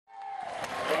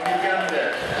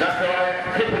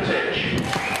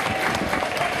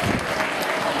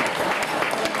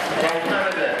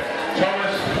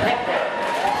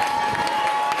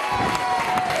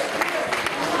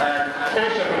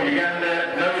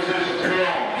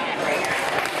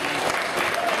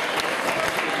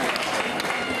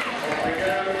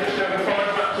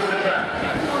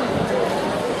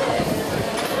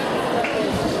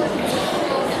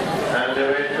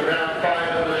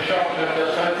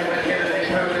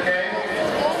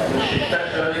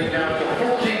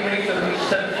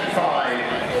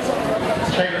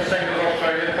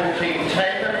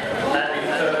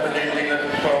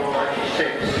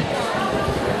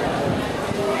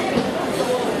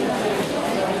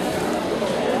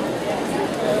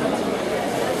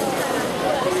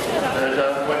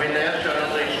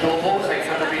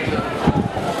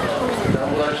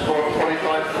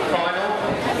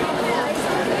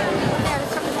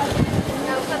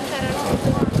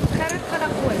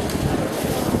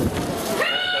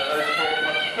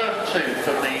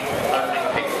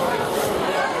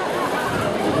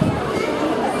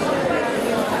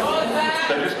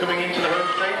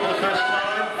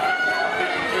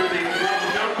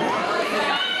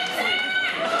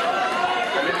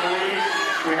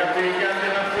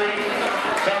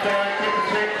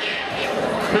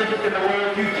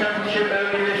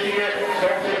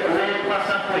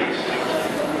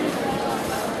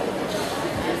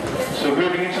So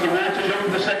moving into the water jump for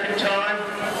the second time.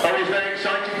 Always very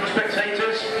exciting for the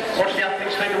spectators. Watch the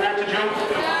athletes take the water jump.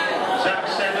 Zak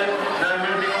Seddon now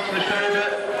moving on to the shoulder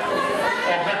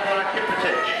of Zak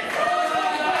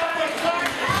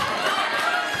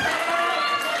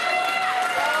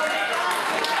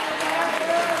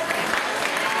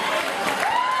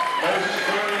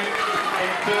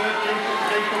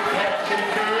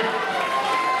Seddon.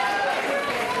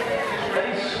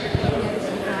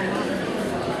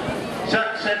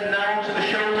 Zak Seddon now onto the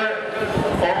shoulder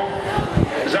of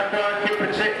Zak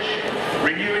Seddon,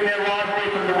 renewing their rivalry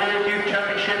from the World Youth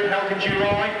Championship held in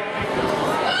July.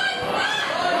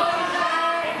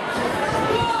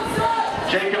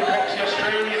 Jacob Cox, the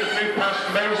Australian, has moved past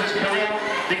Moses Karam,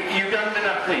 the Ugandan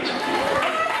athlete.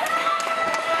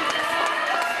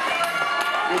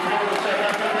 With one of the South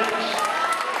Africans.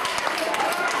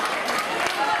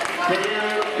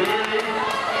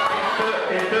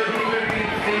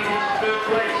 In third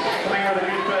place, coming out of the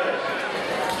first.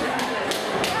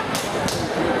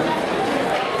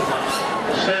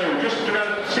 So, just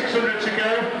around 600 to go.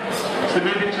 So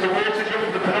move into the water jump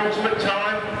for the penultimate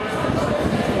time.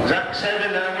 Zak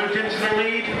Seddon now moved into the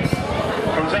lead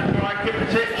from Zak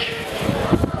Seddon.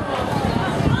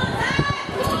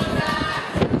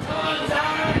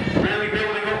 Really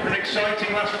building up an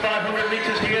exciting last 500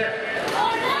 metres here.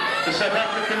 The South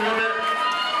African runner.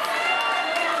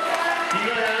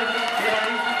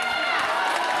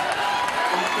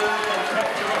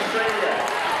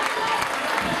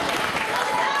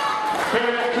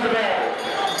 Coming up to the ball.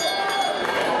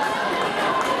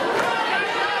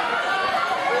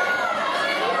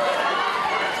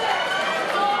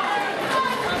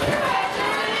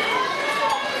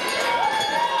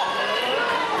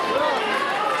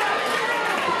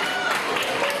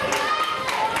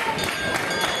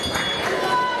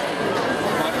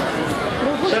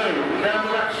 So, down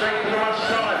the back straight for the last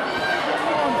time.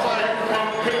 Set from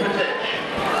Steeplechase.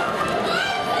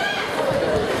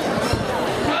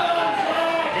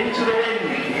 Into the wind.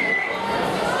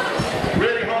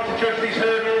 Really hard to judge these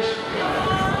hurdles.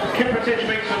 Steeplechase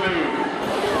makes a move.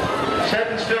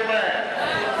 Seddon's still there.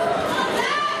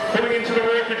 Coming into the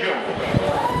water jump.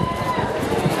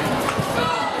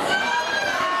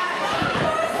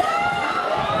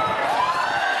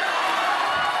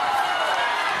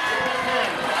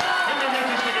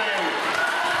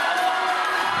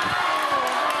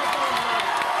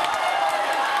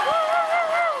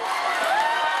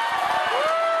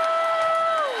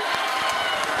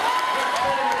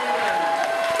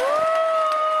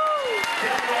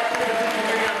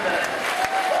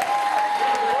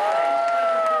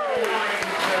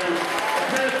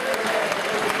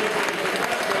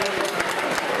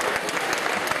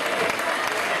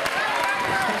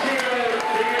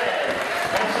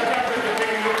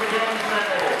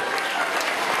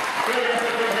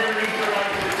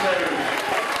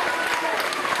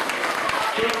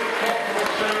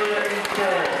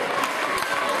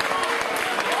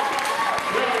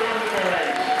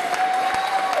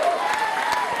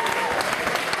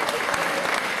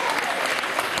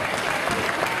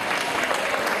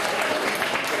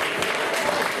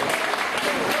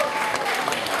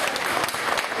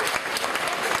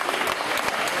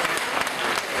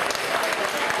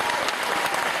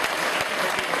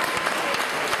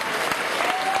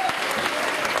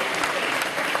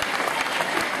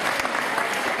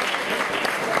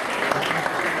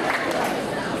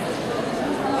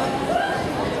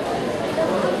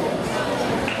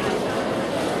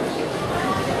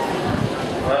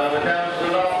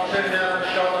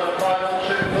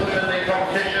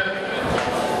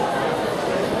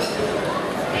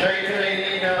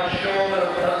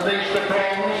 the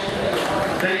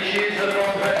prongs, finishes